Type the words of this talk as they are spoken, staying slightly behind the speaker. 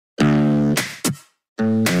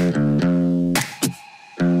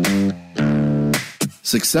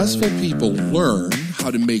Successful people learn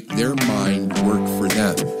how to make their mind work for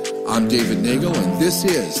them. I'm David Nagel, and this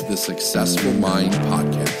is the Successful Mind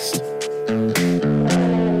Podcast.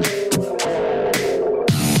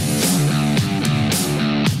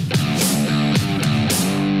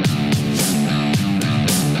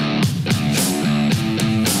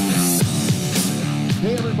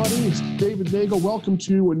 Hey everybody, it's David Nagel. Welcome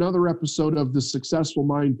to another episode of the Successful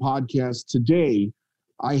Mind Podcast. Today,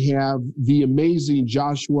 I have the amazing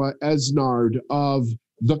Joshua Esnard of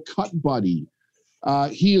The Cut Buddy.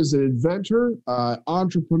 He is an inventor,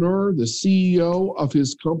 entrepreneur, the CEO of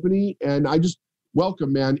his company, and I just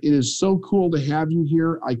welcome, man. It is so cool to have you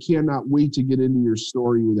here. I cannot wait to get into your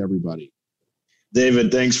story with everybody.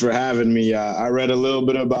 David, thanks for having me. I read a little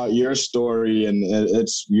bit about your story, and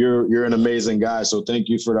you're an amazing guy. So thank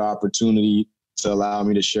you for the opportunity to allow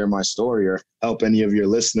me to share my story or help any of your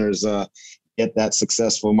listeners get that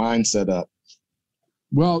successful mindset up.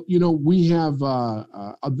 Well, you know, we have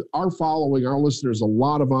our following, our listeners, a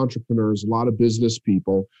lot of entrepreneurs, a lot of business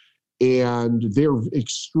people, and they're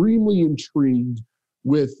extremely intrigued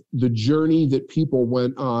with the journey that people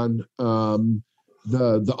went on,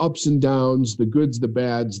 the ups and downs, the goods, the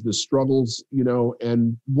bads, the struggles, you know,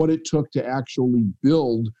 and what it took to actually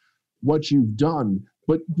build what you've done.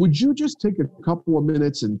 But would you just take a couple of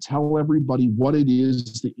minutes and tell everybody what it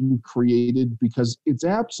is that you created? Because it's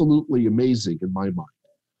absolutely amazing in my mind.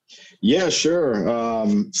 Yeah, sure.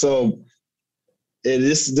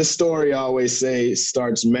 This story I always say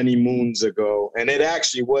starts many moons ago, and it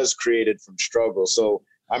actually was created from struggle. So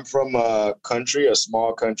I'm from a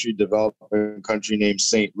small country, developing country named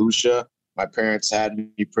St. Lucia. My parents had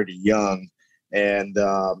me pretty young. And,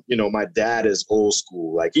 my dad is old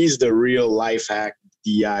school. Like, he's the real life hack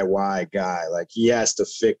DIY guy. Like, he has to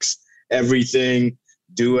fix everything,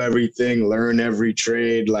 do everything, learn every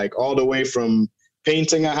trade, like all the way from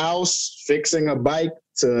painting a house, fixing a bike,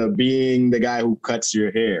 to being the guy who cuts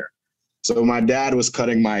your hair. So my dad was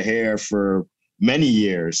cutting my hair for many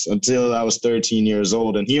years until I was 13 years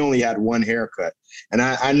old, and he only had one haircut. And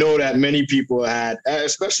I know that many people had,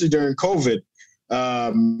 especially during COVID,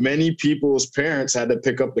 many people's parents had to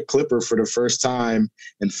pick up the clipper for the first time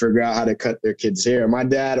and figure out how to cut their kids' hair. My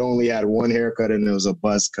dad only had one haircut, and it was a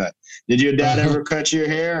buzz cut. Did your dad ever cut your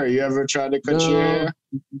hair, or you ever tried to cut your hair?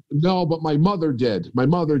 No, but my mother did.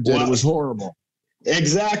 Well, it was horrible.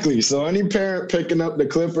 Exactly. So any parent picking up the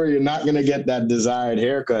clipper, you're not going to get that desired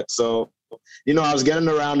haircut. So, I was getting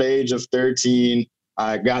around the age of 13.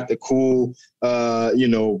 I got the cool,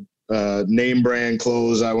 name brand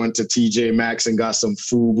clothes. I went to TJ Maxx and got some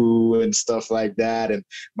FUBU and stuff like that. And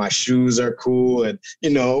my shoes are cool. And,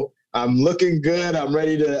 I'm looking good. I'm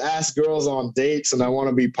ready to ask girls on dates, and I want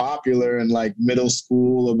to be popular in like middle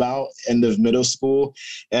school, about end of middle school.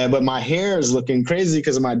 But my hair is looking crazy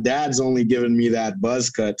because my dad's only given me that buzz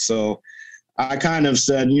cut. So I kind of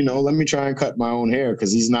said, let me try and cut my own hair,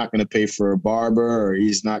 because he's not going to pay for a barber, or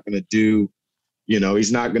he's not going to do, he's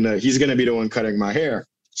going to be the one cutting my hair.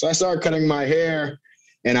 So I started cutting my hair,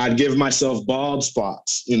 and I'd give myself bald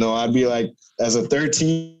spots. I'd be like, as a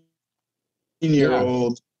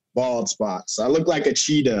 13-year-old, bald spots. I look like a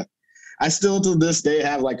cheetah. I still to this day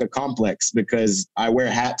have like a complex because I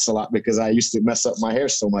wear hats a lot because I used to mess up my hair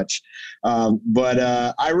so much. But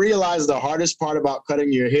I realized the hardest part about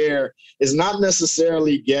cutting your hair is not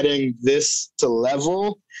necessarily getting this to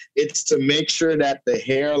level. It's to make sure that the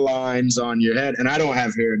hairlines on your head, and I don't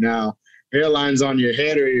have hair now, hairlines on your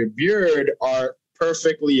head or your beard are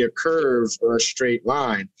perfectly a curve or a straight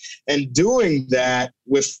line. And doing that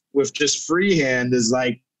with just freehand is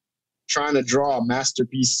like trying to draw a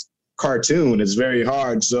masterpiece cartoon. It's very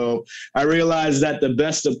hard. So I realized that the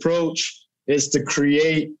best approach is to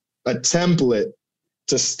create a template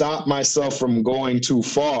to stop myself from going too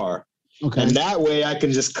far. Okay. And that way I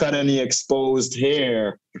can just cut any exposed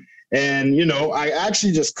hair. And, I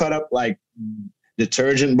actually just cut up like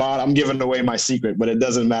detergent bottle. I'm giving away my secret, but it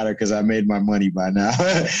doesn't matter because I made my money by now.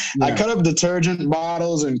 Yeah. I cut up detergent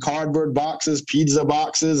bottles and cardboard boxes, pizza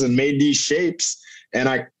boxes, and made these shapes. And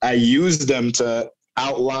I used them to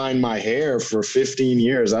outline my hair for 15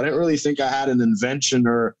 years. I didn't really think I had an invention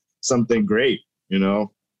or something great,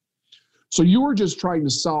 So you were just trying to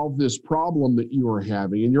solve this problem that you were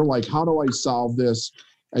having, and you're like, how do I solve this?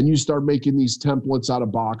 And you start making these templates out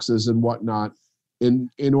of boxes and whatnot.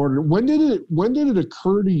 In order, when did it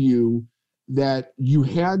occur to you that you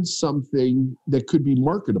had something that could be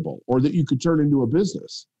marketable or that you could turn into a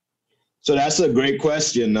business? So that's a great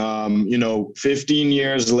question. 15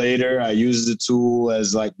 years later, I used the tool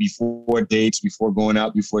as like before dates, before going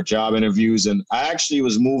out, before job interviews. And I actually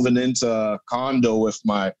was moving into a condo with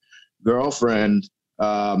my girlfriend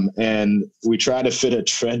And we tried to fit a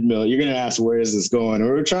treadmill. You're going to ask, where is this going? We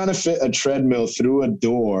were trying to fit a treadmill through a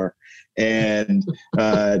door. And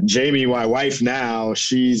Jamie, my wife now,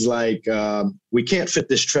 she's like, we can't fit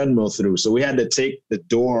this treadmill through. So we had to take the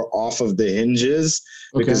door off of the hinges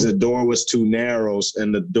because the door was too narrow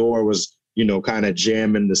and the door was, kind of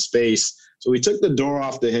jamming the space. So we took the door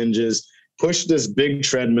off the hinges, pushed this big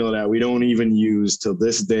treadmill that we don't even use till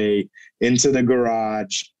this day into the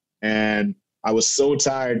garage. And I was so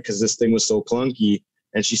tired because this thing was so clunky.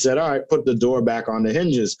 And she said, all right, put the door back on the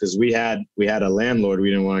hinges, because we had a landlord. We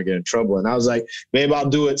didn't want to get in trouble. And I was like, maybe I'll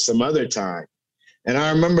do it some other time. And I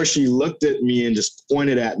remember she looked at me and just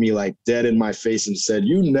pointed at me like dead in my face and said,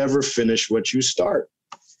 you never finish what you start.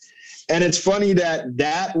 And it's funny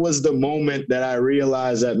that was the moment that I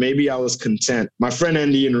realized that maybe I was content. My friend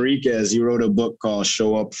Andy Enriquez, he wrote a book called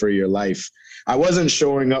Show Up for Your Life. I wasn't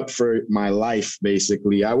showing up for my life,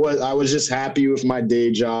 basically. I was just happy with my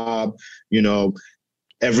day job,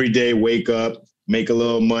 every day, wake up, make a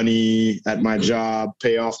little money at my job,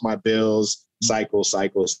 pay off my bills, cycle.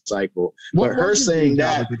 But her saying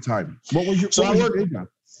that at the time, what was your day job?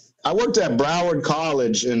 I worked at Broward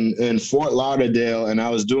College in Fort Lauderdale, and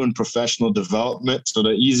I was doing professional development. So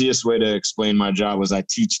the easiest way to explain my job was I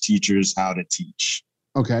teach teachers how to teach.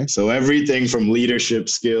 Okay. So everything from leadership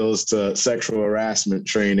skills to sexual harassment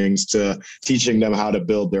trainings to teaching them how to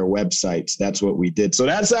build their websites. That's what we did. So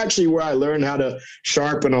that's actually where I learned how to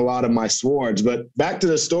sharpen a lot of my swords. But back to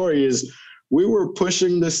the story is we were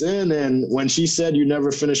pushing this in, and when she said you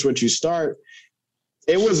never finish what you start,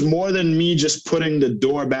 it was more than me just putting the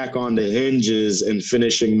door back on the hinges and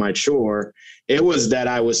finishing my chore. It was that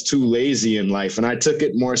I was too lazy in life, and I took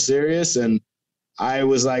it more serious. And I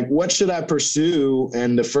was like, what should I pursue?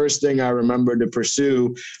 And the first thing I remember to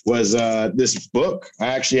pursue was this book I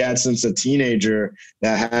actually had since a teenager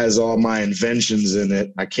that has all my inventions in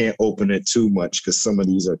it. I can't open it too much because some of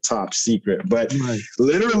these are top secret. But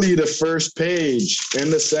literally the first page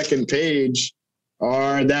and the second page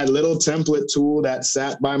are that little template tool that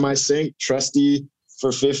sat by my sink, trusty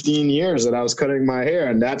for 15 years that I was cutting my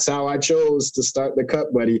hair. And that's how I chose to start the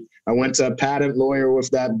Cut Buddy. I went to a patent lawyer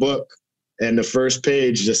with that book, and the first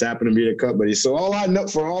page just happened to be the Cut Buddy. So all I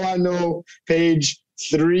know, page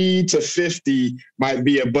 3 to 50 might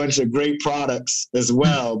be a bunch of great products as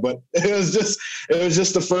well. But it was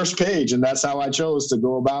just the first page, and that's how I chose to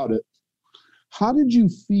go about it. How did you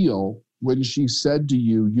feel when she said to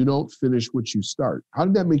you, you don't finish what you start? How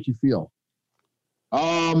did that make you feel?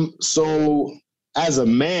 So as a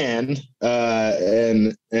man,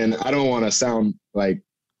 and I don't want to sound like,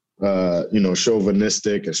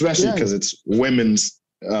 chauvinistic, especially because it's Women's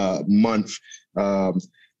Month.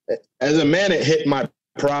 As a man, it hit my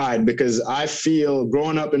pride because I feel,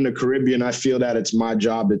 growing up in the Caribbean, I feel that it's my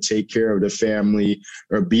job to take care of the family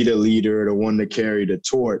or be the leader, the one to carry the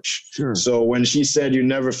torch. Sure. So when she said you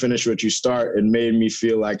never finish what you start, it made me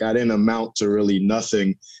feel like I didn't amount to really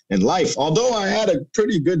nothing in life. Although I had a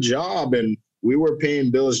pretty good job and we were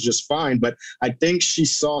paying bills just fine, but I think she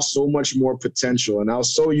saw so much more potential. And I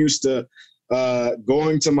was so used to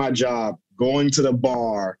going to my job, going to the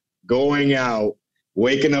bar, going out,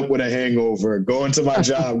 waking up with a hangover, going to my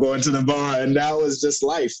job, going to the bar, and that was just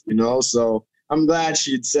life, So I'm glad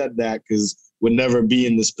she'd said that, because would never be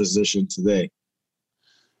in this position today.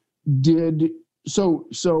 So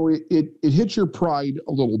it hit your pride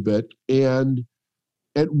a little bit, and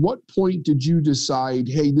at what point did you decide,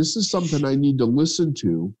 hey, this is something I need to listen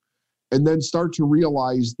to, and then start to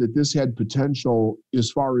realize that this had potential as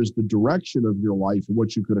far as the direction of your life and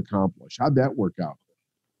what you could accomplish? How'd that work out?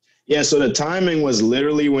 Yeah, so the timing was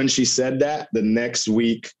literally when she said that. The next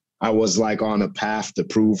week, I was like on a path to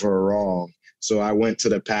prove her wrong. So I went to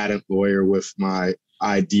the patent lawyer with my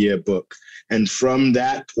idea book. And from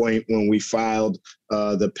that point, when we filed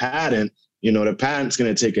the patent, the patent's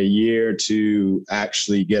going to take a year to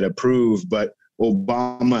actually get approved. But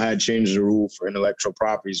Obama had changed the rule for intellectual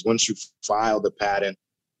properties. Once you file the patent,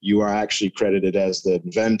 you are actually credited as the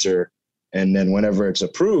inventor. And then whenever it's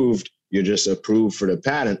approved, you're just approved for the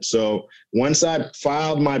patent. So once I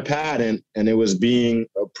filed my patent and it was being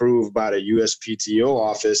approved by the USPTO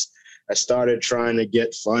office, I started trying to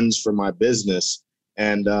get funds for my business.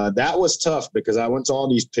 And that was tough because I went to all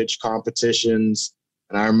these pitch competitions,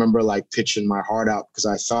 and I remember like pitching my heart out because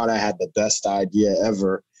I thought I had the best idea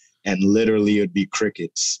ever, and literally it'd be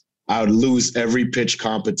crickets. I would lose every pitch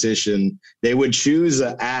competition. They would choose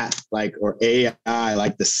an app or AI,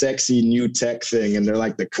 like the sexy new tech thing. And they're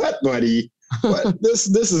like, the Cut Buddy. but this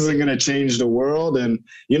isn't going to change the world. And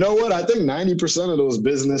you know what? I think 90% of those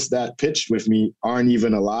business that pitched with me aren't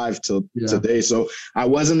even alive till today. So I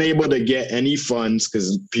wasn't able to get any funds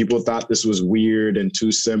because people thought this was weird and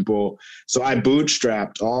too simple. So I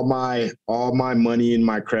bootstrapped all my money in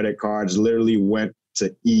my credit cards, literally went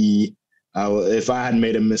to E. If I had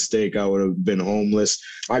made a mistake, I would have been homeless.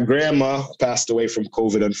 My grandma passed away from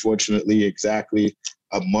COVID, unfortunately, exactly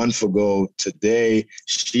a month ago today.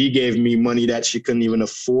 She gave me money that she couldn't even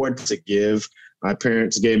afford to give. My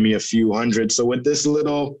parents gave me a few hundred. So with this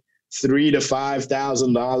little $3,000 to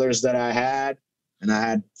 $5,000 that I had, and I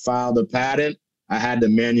had filed a patent, I had to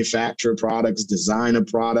manufacture products, design a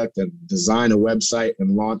product, and design a website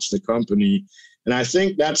and launch the company. And I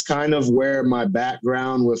think that's kind of where my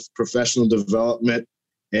background with professional development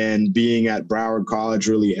and being at Broward College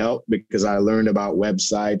really helped, because I learned about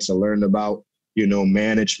websites, I learned about,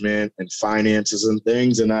 management and finances and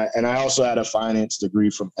things. And I also had a finance degree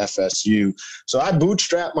from FSU. So I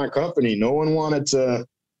bootstrapped my company. No one wanted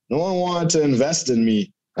to invest in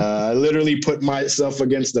me. I literally put myself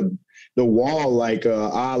against the wall like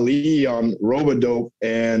Ali on Robodope,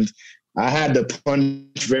 and I had to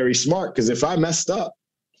punch very smart, because if I messed up,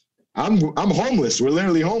 I'm homeless. We're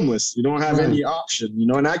literally homeless. You don't have any option,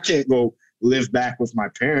 and I can't go live back with my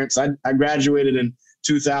parents. I graduated in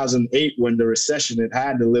 2008 when the recession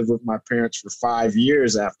had to live with my parents for 5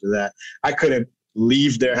 years after that. I couldn't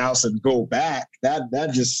leave their house and go back. That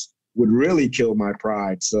just would really kill my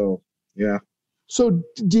pride. So, yeah. So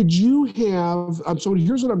did you have, so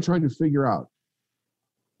here's what I'm trying to figure out.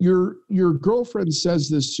 Your girlfriend says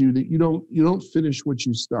this to you, that you don't finish what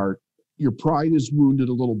you start. Your pride is wounded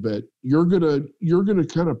a little bit. You're gonna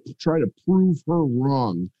kind of try to prove her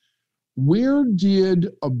wrong. Where did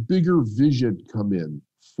a bigger vision come in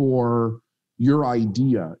for your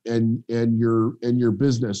idea and your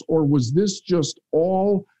business? Or was this just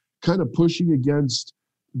all kind of pushing against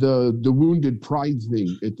the wounded pride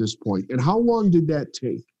thing at this point? And how long did that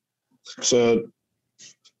take? So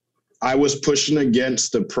I was pushing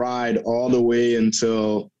against the pride all the way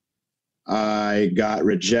until I got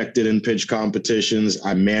rejected in pitch competitions.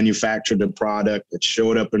 I manufactured the product. It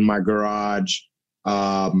showed up in my garage.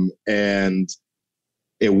 And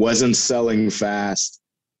it wasn't selling fast.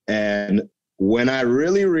 And when I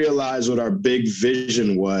really realized what our big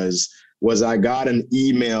vision was I got an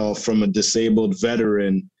email from a disabled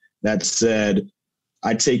veteran that said,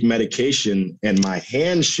 I take medication and my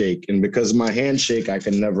hands shake. And because of my hands shake, I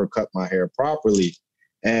can never cut my hair properly.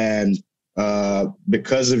 And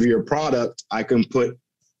because of your product, I can put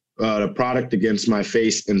the product against my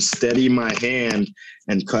face and steady my hand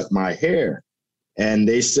and cut my hair. And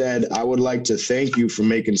they said, I would like to thank you for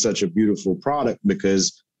making such a beautiful product,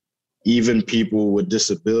 because even people with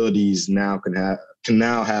disabilities now can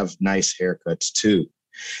now have nice haircuts too.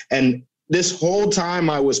 And this whole time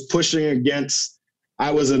I was pushing against,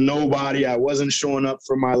 I was a nobody. I wasn't showing up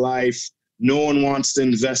for my life. No one wants to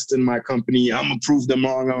invest in my company. I'm gonna prove them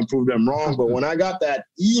wrong. But when I got that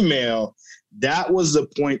email, that was the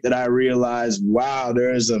point that I realized, wow,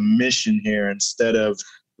 there is a mission here. Instead of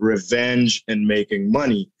revenge and making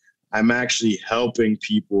money, I'm actually helping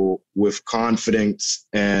people with confidence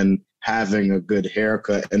and having a good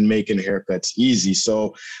haircut and making haircuts easy.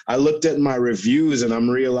 So I looked at my reviews and I'm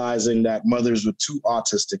realizing that mothers with 2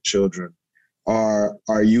 autistic children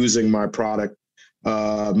are using my product,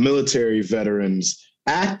 military veterans,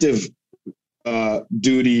 active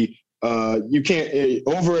duty. You can't,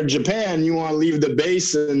 over in Japan, you want to leave the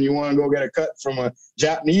base and you want to go get a cut from a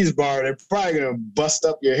Japanese bar, they're probably going to bust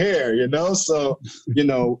up your hair, So,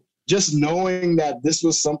 just knowing that this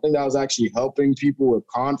was something that was actually helping people with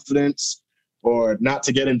confidence, or not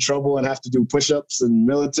to get in trouble and have to do push-ups in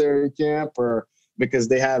military camp, or because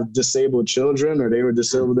they have disabled children or they were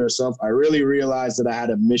disabled themselves, I really realized that I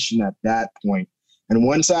had a mission at that point. And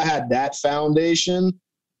once I had that foundation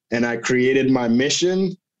and I created my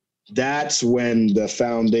mission, that's when the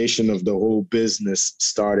foundation of the whole business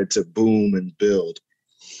started to boom and build.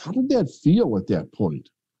 How did that feel at that point?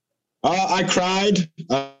 I cried.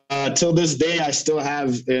 Till this day, I still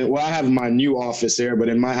have, I have my new office here, but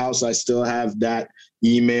in my house, I still have that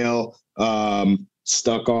email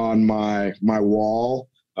stuck on my wall.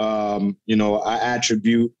 I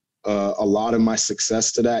attribute a lot of my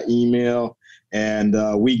success to that email. And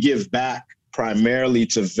we give back primarily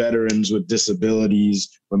to veterans with disabilities,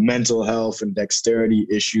 with mental health and dexterity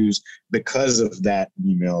issues because of that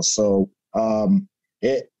email. So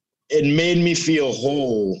it made me feel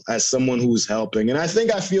whole as someone who's helping. And I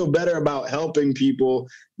think I feel better about helping people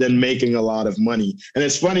than making a lot of money. And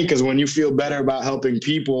it's funny because when you feel better about helping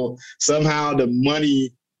people, somehow the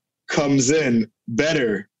money comes in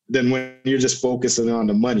better than when you're just focusing on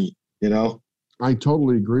the money, you know? I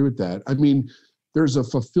totally agree with that. I mean, there's a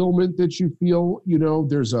fulfillment that you feel, you know,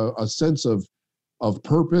 there's a sense of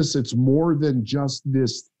purpose. It's more than just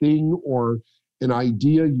this thing or an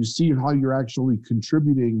idea. You see how you're actually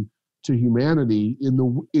contributing to humanity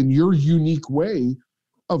in your unique way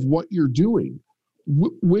of what you're doing.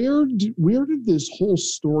 Where did this whole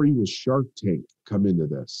story with Shark Tank come into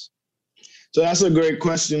this? So that's a great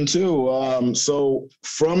question too. So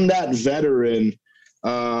from that veteran,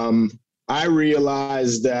 I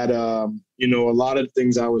realized that, you know, a lot of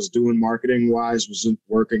things I was doing marketing wise wasn't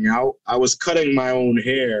working out. I was cutting my own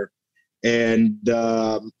hair and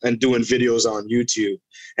doing videos on YouTube.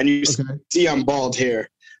 And you see I'm bald here.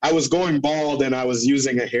 I was going bald and I was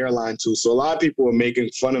using a hairline tool. So a lot of people were making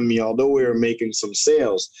fun of me, although we were making some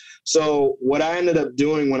sales. So what I ended up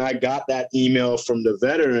doing when I got that email from the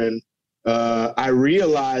veteran, I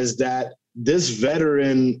realized that this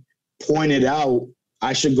veteran pointed out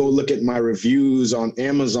I should go look at my reviews on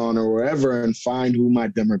Amazon or wherever and find who my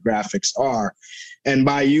demographics are. And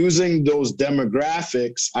by using those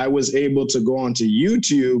demographics, I was able to go onto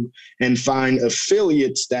YouTube and find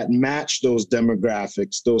affiliates that match those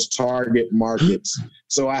demographics, those target markets.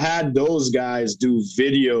 So I had those guys do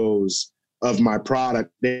videos of my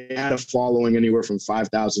product. They had a following anywhere from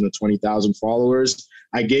 5,000 to 20,000 followers.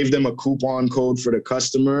 I gave them a coupon code for the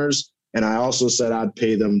customers, and I also said I'd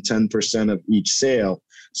pay them 10% of each sale.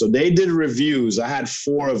 So they did reviews. I had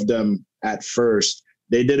 4 of them at first.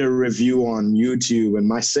 They did a review on YouTube, and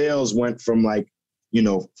my sales went from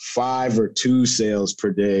 5 or 2 sales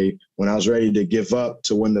per day when I was ready to give up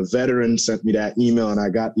to when the veteran sent me that email and I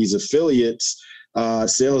got these affiliates,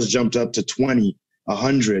 sales jumped up to 20,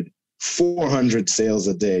 100, 400 sales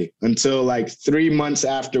a day until 3 months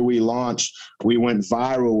after we launched, we went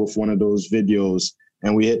viral with one of those videos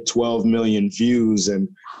and we hit 12 million views. And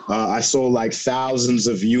I sold thousands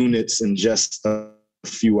of units in just a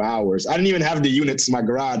few hours. I didn't even have the units in my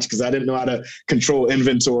garage because I didn't know how to control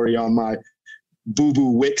inventory on my boo-boo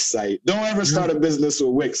Wix site. Don't ever start a business with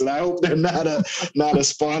Wix, and I hope they're not a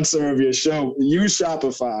sponsor of your show. Use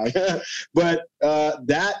Shopify. But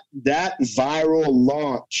that viral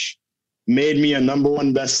launch made me a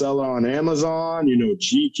 #1 bestseller on Amazon.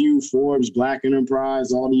 GQ, Forbes, Black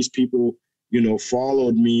Enterprise, all these people,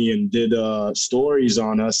 followed me and did stories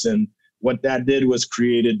on us. And what that did was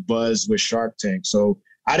created buzz with Shark Tank. So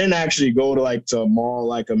I didn't actually go to a mall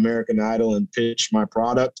like American Idol and pitch my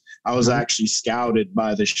product. I was actually scouted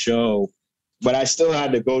by the show, but I still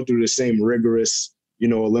had to go through the same rigorous,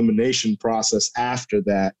 elimination process after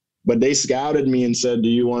that. But they scouted me and said, do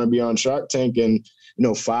you want to be on Shark Tank? And,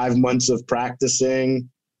 5 months of practicing,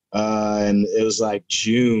 and it was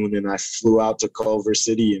June, and I flew out to Culver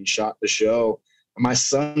City and shot the show. My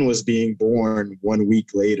son was being born 1 week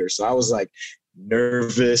later. So I was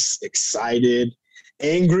nervous, excited,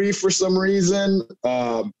 angry for some reason,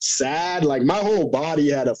 sad. My whole body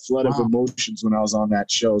had a flood of emotions when I was on that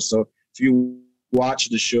show. So if you watch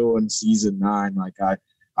the show in season 9,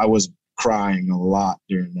 I was crying a lot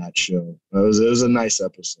during that show. It was a nice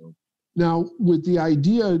episode. Now, with the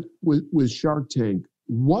idea with Shark Tank,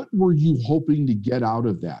 what were you hoping to get out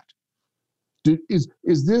of that? Is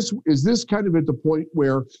this kind of at the point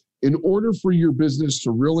where, in order for your business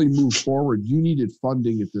to really move forward, you needed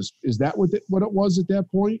funding at this? Is that what it was at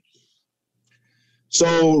that point?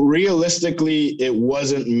 So realistically, it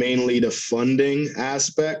wasn't mainly the funding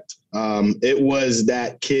aspect. It was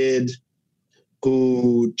that kid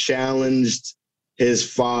who challenged his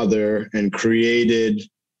father and created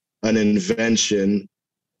an invention,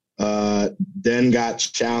 then got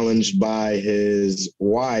challenged by his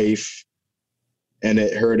wife, and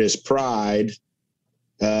it hurt his pride,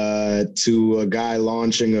 to a guy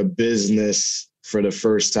launching a business for the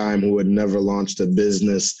first time who had never launched a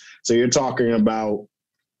business. So you're talking about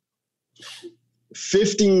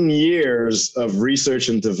 15 years of research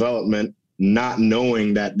and development, not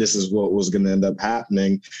knowing that this is what was going to end up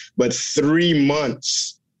happening, but 3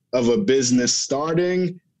 months of a business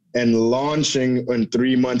starting and launching in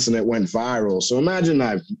 3 months, and it went viral. So imagine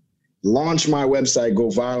I launched my website, go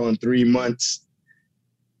viral in 3 months.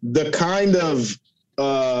 The kind of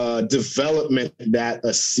development that a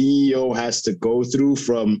CEO has to go through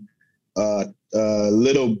from a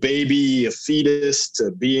little baby, a fetus,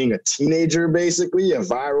 to being a teenager, basically, a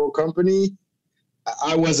viral company,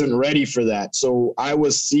 I wasn't ready for that. So I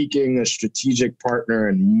was seeking a strategic partner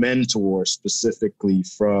and mentor specifically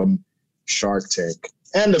from Shark Tank.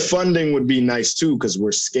 And the funding would be nice too, because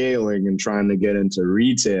we're scaling and trying to get into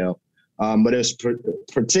retail. But it's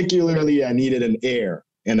particularly, I needed an heir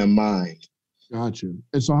and a mind. Gotcha.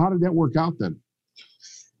 And so how did that work out then?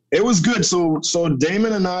 It was good. So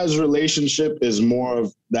Damon and I's relationship is more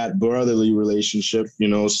of that brotherly relationship, you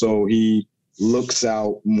know, so he looks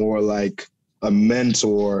out more like a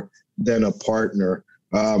mentor than a partner.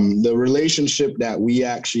 The relationship that we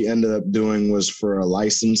actually ended up doing was for a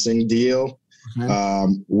licensing deal. Okay.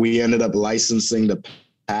 We ended up licensing the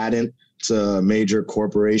patent to a major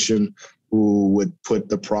corporation who would put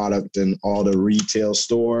the product in all the retail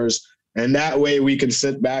stores. And that way we can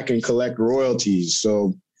sit back and collect royalties.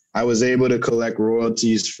 So I was able to collect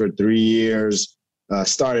royalties for 3 years,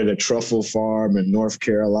 started a truffle farm in North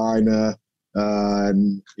Carolina.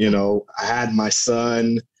 And, you know, I had my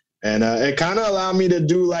son, and it kind of allowed me to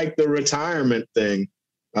do like the retirement thing.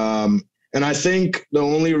 And I think the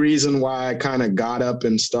only reason why I kind of got up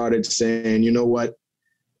and started saying, you know what,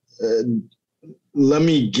 let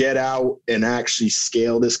me get out and actually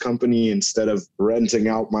scale this company instead of renting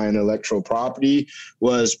out my intellectual property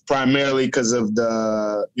was primarily because of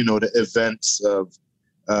the, you know, the events of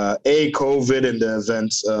COVID and the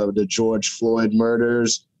events of the George Floyd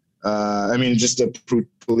murders. I mean, just the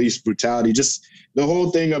police brutality, just the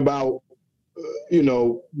whole thing about, you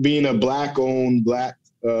know, being a Black-owned, Black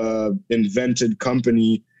invented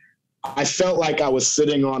company. I felt like I was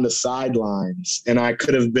sitting on the sidelines, and I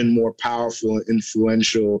could have been more powerful and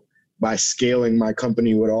influential by scaling my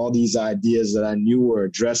company with all these ideas that I knew were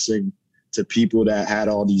addressing to people that had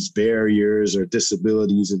all these barriers or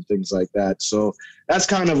disabilities and things like that. So that's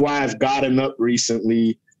kind of why I've gotten up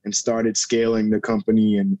recently and started scaling the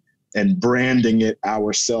company and branding it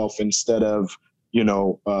ourselves instead of, you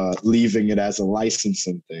know, leaving it as a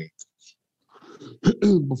licensing thing.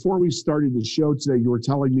 Before we started the show today, you were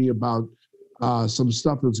telling me about some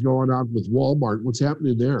stuff that's going on with Walmart. What's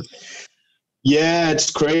happening there? Yeah, it's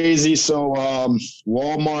crazy. So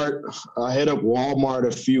Walmart, I hit up Walmart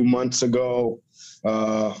a few months ago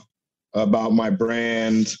about my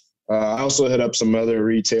brand. I also hit up some other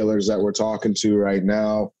retailers that we're talking to right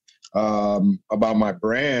now about my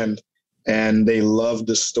brand, and they loved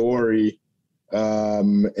the story,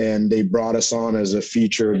 and they brought us on as a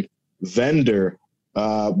featured vendor.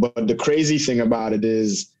 But the crazy thing about it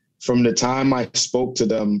is from the time I spoke to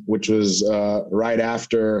them, which was right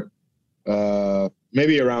after,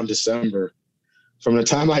 maybe around December, from the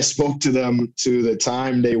time I spoke to them to the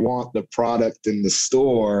time they want the product in the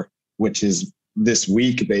store, which is this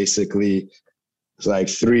week, basically, it's like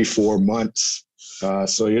 3-4 months.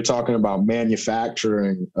 So you're talking about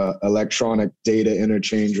manufacturing, electronic data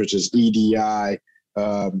interchange, which is EDI.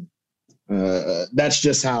 That's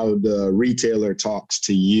just how the retailer talks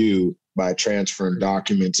to you by transferring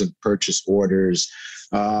documents and purchase orders,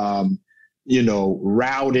 you know,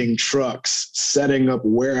 routing trucks, setting up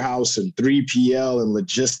warehouse and 3PL and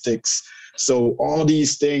logistics. So all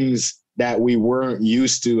these things that we weren't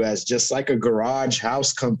used to as just like a garage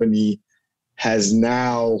house company has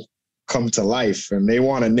now come to life, and they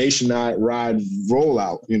want a nationwide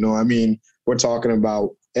rollout. You know, I mean, we're talking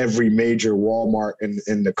about every major Walmart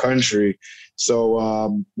in the country.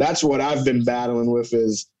 So that's what I've been battling with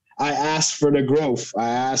is I asked for the growth. I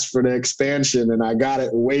asked for the expansion, and I got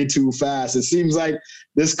it way too fast. It seems like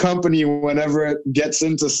this company, whenever it gets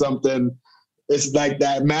into something, it's like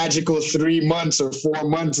that magical 3 months or 4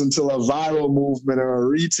 months until a viral movement or a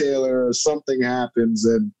retailer or something happens.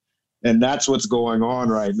 And that's what's going on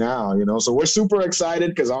right now, you know? So we're super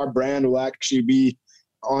excited because our brand will actually be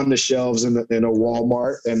on the shelves in a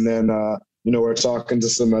Walmart. And then, you know, we're talking to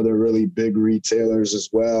some other really big retailers as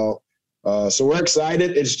well. So we're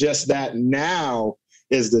excited. It's just that now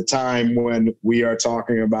is the time when we are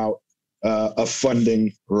talking about a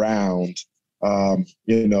funding round,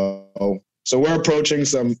 you know. So we're approaching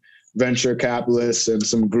some venture capitalists and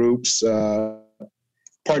some groups,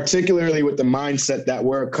 particularly with the mindset that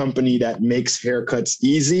we're a company that makes haircuts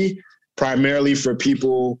easy, primarily for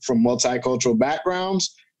people from multicultural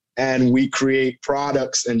backgrounds. And we create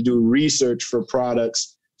products and do research for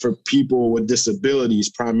products for people with disabilities,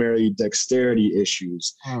 primarily dexterity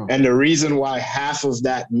issues. Oh. And the reason why half of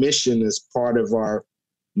that mission is part of our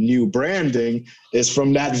new branding is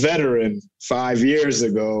from that veteran 5 years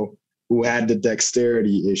ago who had the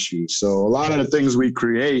dexterity issue. So a lot of the things we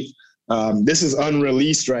create, this is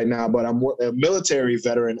unreleased right now, but a military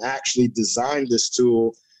veteran actually designed this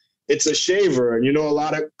tool. It's a shaver. And you know, a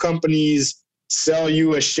lot of companies sell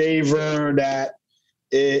you a shaver that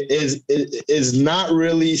is not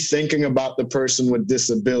really thinking about the person with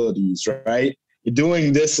disabilities, right? You're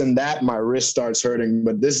doing this and that, my wrist starts hurting.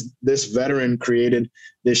 But this veteran created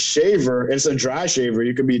this shaver. It's a dry shaver.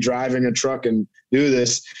 You could be driving a truck and do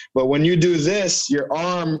this. But when you do this, your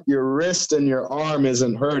wrist and your arm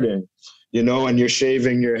isn't hurting. and you're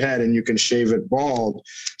shaving your head and you can shave it bald.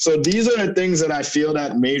 So these are the things that I feel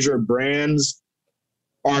that major brands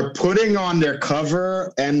are putting on their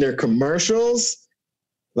cover and their commercials.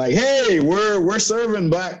 Like, hey, we're serving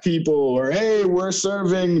Black people, or hey, we're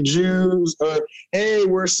serving Jews, or hey,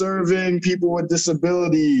 we're serving people with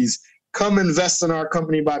disabilities. Come invest in our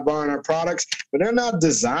company by buying our products. But they're not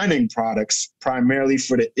designing products primarily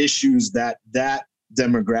for the issues that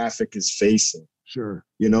demographic is facing. Sure.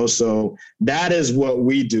 So that is what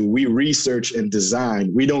we do. We research and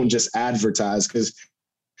design. We don't just advertise, because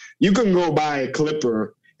you can go buy a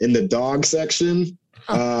clipper in the dog section,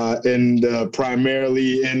 primarily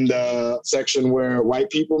in the section where white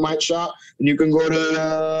people might shop, and you can go to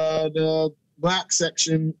the Black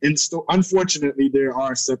section in store. Unfortunately, there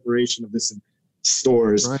are separation of this in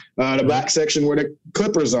stores. Right. The Black section where the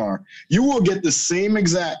clippers are. You will get the same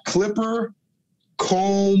exact clipper,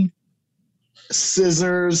 comb,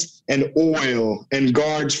 scissors, and oil and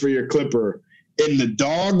guards for your clipper in the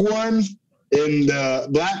dog one, in the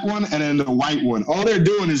Black one, and in the white one. All they're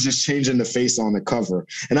doing is just changing the face on the cover.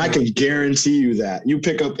 And I can guarantee you that. You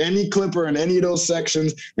pick up any clipper in any of those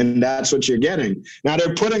sections, and that's what you're getting. Now,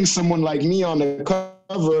 they're putting someone like me on the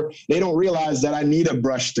cover. They don't realize that I need a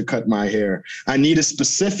brush to cut my hair. I need a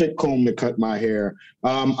specific comb to cut my hair.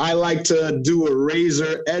 I like to do a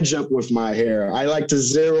razor edge up with my hair. I like to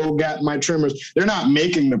zero gap my trimmers. They're not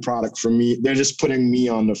making the product for me. They're just putting me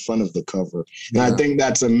on the front of the cover. And I think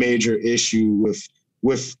that's a major issue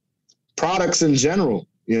with products in general.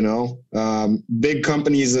 Big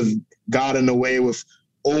companies have gotten away with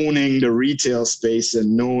owning the retail space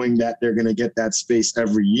and knowing that they're going to get that space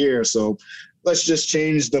every year. So let's just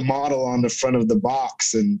change the model on the front of the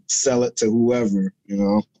box and sell it to whoever,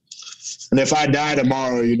 And if I die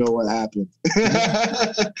tomorrow, you know what happened.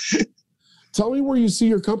 Tell me where you see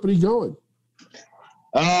your company going.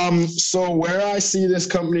 So where I see this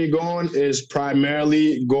company going is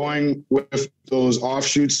primarily going with those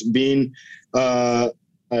offshoots, being a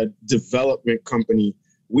development company.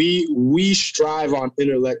 We strive on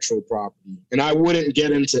intellectual property, and I wouldn't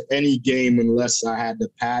get into any game unless I had the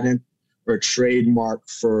patent or trademark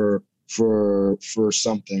for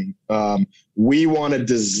something. We want to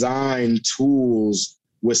design tools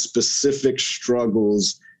with specific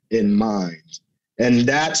struggles in mind. And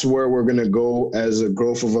that's where we're going to go as a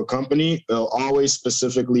growth of a company. It'll always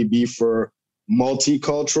specifically be for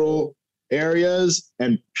multicultural areas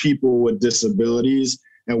and people with disabilities.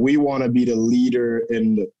 And we want to be the leader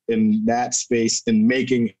in that space in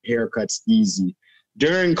making haircuts easy.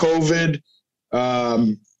 During COVID,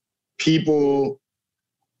 people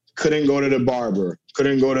couldn't go to the barber,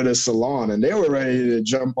 couldn't go to the salon, and they were ready to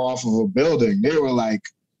jump off of a building. They were like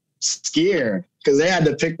scared because they had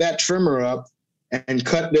to pick that trimmer up and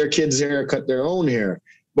cut their kids' hair, cut their own hair.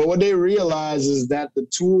 But what they realized is that the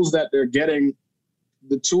tools that they're getting,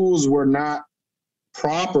 the tools were not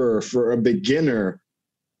proper for a beginner.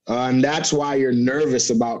 And that's why you're nervous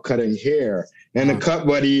about cutting hair. And the Cut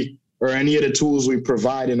Buddy or any of the tools we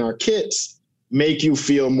provide in our kits make you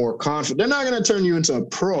feel more confident. They're not going to turn you into a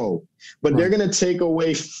pro, but they're going to take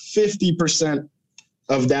away 50%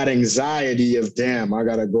 of that anxiety of, damn, I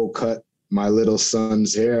got to go cut my little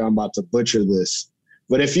son's hair. I'm about to butcher this.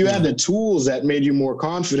 But if you had the tools that made you more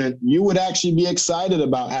confident, you would actually be excited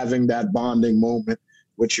about having that bonding moment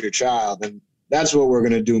with your child. And that's what we're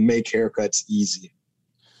going to do, make haircuts easy.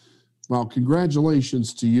 Well,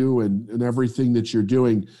 congratulations to you and everything that you're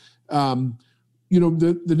doing. The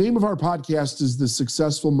name of our podcast is the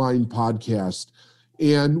Successful Mind Podcast.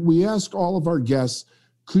 And we ask all of our guests,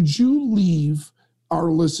 could you leave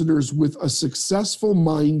our listeners with a successful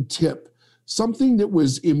mind tip, something that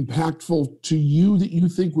was impactful to you that you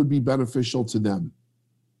think would be beneficial to them?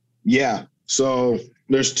 Yeah. So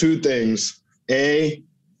there's two things. A,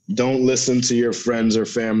 don't listen to your friends or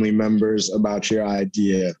family members about your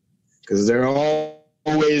idea, because they're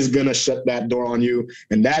always going to shut that door on you.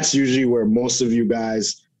 And that's usually where most of you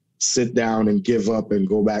guys sit down and give up and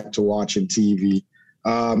go back to watching TV.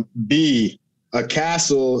 B, a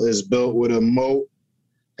castle is built with a moat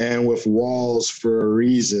and with walls for a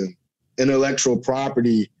reason. Intellectual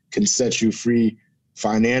property can set you free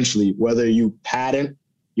financially, whether you patent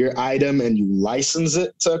your item and you license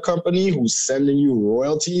it to a company who's sending you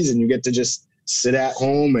royalties and you get to just sit at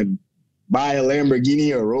home and buy a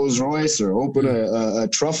Lamborghini or Rolls Royce or open a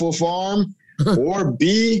truffle farm. Or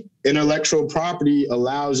B, intellectual property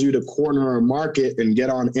allows you to corner a market and get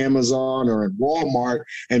on Amazon or at Walmart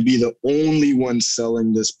and be the only one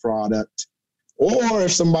selling this product. Or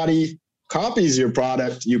if somebody copies your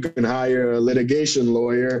product, you can hire a litigation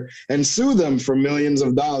lawyer and sue them for millions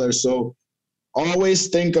of dollars. So Always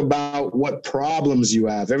think about what problems you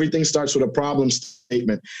have. Everything starts with a problem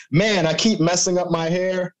statement. Man, I keep messing up my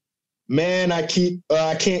hair. Man, I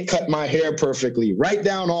can't cut my hair perfectly. Write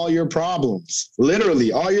down all your problems.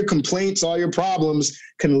 Literally, all your complaints, all your problems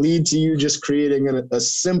can lead to you just creating a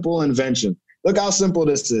simple invention. Look how simple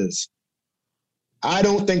this is. I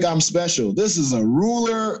don't think I'm special. This is a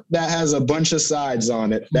ruler that has a bunch of sides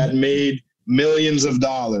on it that made millions of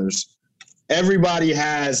dollars. Everybody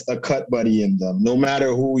has a cut buddy in them, no matter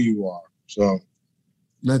who you are. So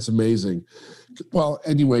that's amazing. Well,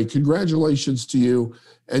 anyway, congratulations to you.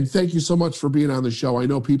 And thank you so much for being on the show. I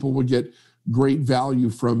know people would get great value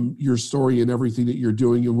from your story and everything that you're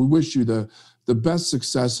doing. And we wish you the best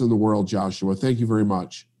success in the world, Joshua. Thank you very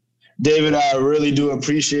much. David, I really do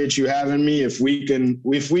appreciate you having me. If we can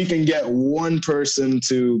get one person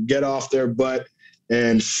to get off their butt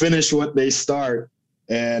and finish what they start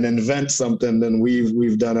and invent something, then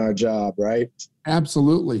we've done our job, right?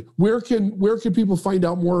 Absolutely. Where can people find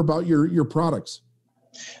out more about your products?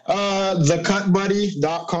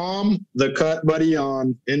 TheCutBuddy.com, The Cut Buddy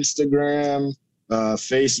on Instagram,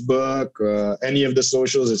 Facebook, any of the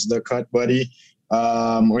socials, it's The Cut Buddy.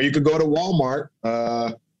 Or you could go to Walmart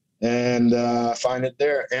and find it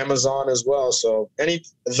there. Amazon as well. So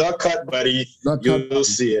The Cut Buddy, you'll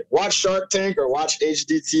see it. Watch Shark Tank or watch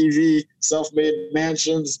HGTV, Self-Made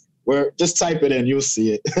Mansions, where just type it in, you'll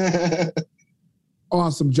see it.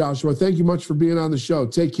 Awesome, Joshua. Thank you much for being on the show.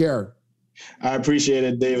 Take care. I appreciate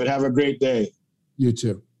it, David. Have a great day. You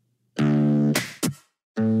too.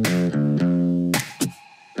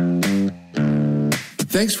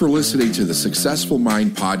 Thanks for listening to the Successful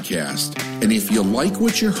Mind podcast. And if you like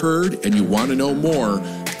what you heard and you want to know more,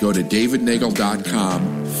 go to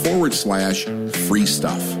davidnagel.com/free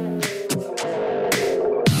stuff.